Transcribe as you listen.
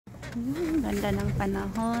Ganda ng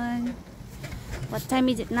panahon. What time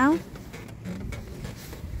is it now?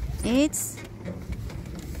 It's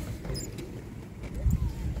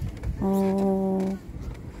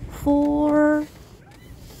 4,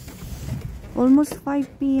 almost 5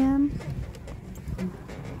 p.m.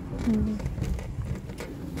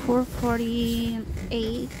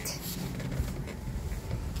 4:48.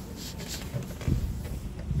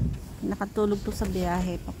 Nakatulog to sa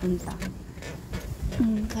biyahe papunta.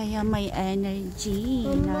 Kaya may energy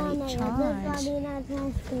na recharge.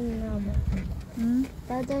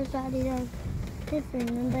 8살이라서 할 수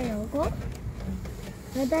있는데 여고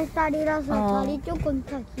 8살이라서 다리 조금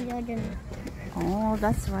더 길어지네. Oh,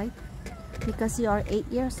 that's right. Because you are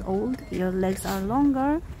 8 years old, your legs are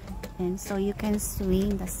longer, and so you can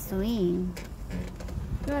swing the swing.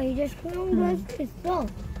 나 이제 수영도 할 수 있어.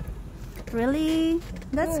 Really?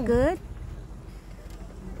 That's good.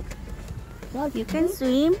 You can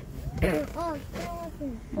swim? 수영할 수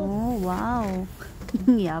있어. Oh, wow.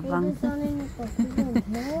 Yabang. 산이니까 그거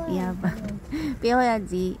배워야 Yabang.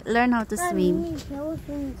 배워야지. Learn how to swim. 이미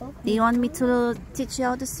배웠으니까. Do you want me to teach you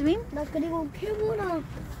how to swim? 나 그리고 큐브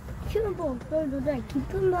없어도 돼.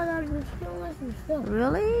 깊은 바다로 수영할 수 있어.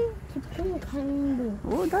 Really? 깊은 강도.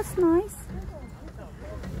 Oh, that's nice.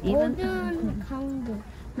 모든 강도.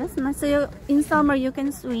 That's nice. So in summer you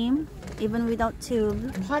can swim even without tube.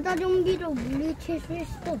 바다 좀비도 물리칠 수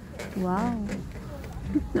있어. Wow.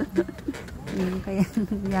 kaya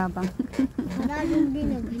yabang. 바다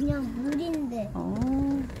좀비는 그냥 물인데.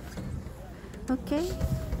 Oh. Okay.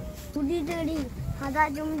 우리들이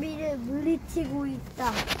바다 좀비를 물리치고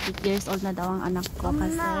있다. 8 years old na daw ang anak ko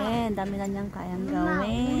kasi ang dami na niyang kayang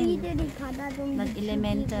gawin. 우리들이 바다 좀비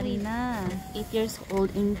Nag-elementary na. 8 years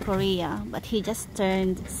old in Korea, but he just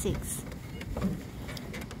turned 6.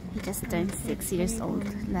 He just turned 6 years old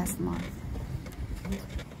last month.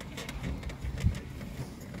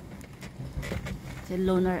 The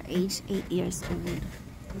loner age 8 years old.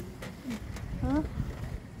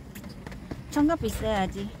 장갑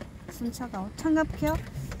있어야지. 손 차가워. 장갑 켜.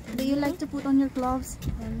 Do you like to put on your gloves?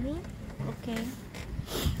 아니? Okay.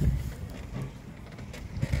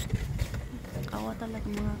 Kawa talaga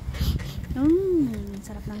mga.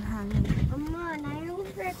 Sarap ng hangin. 엄마 나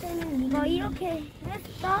 7살 때는 이거 이렇게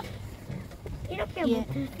했어? 이렇게 예.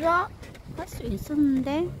 못했어? 할 수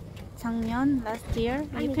있었는데 작년 last year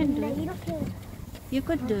아니 you can do 근데 it. 이렇게 You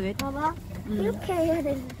could do it. 봐봐 이렇게 해야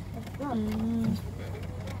되겠어.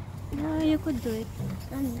 Yeah, you could do it.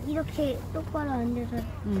 난 이렇게 똑바로 앉아서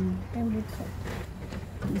난 못해.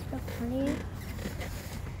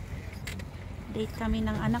 Date kami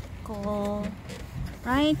ng anak ko.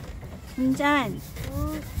 Right? Nandyan.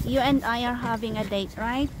 You and I are having a date,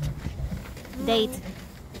 right? Date.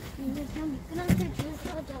 이제 좀 미끄럼틀 줄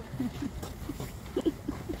서줘.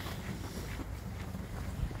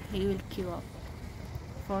 He will queue up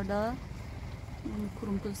for the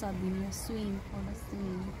kurungkul sabi niya, swim, for the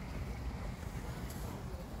swim.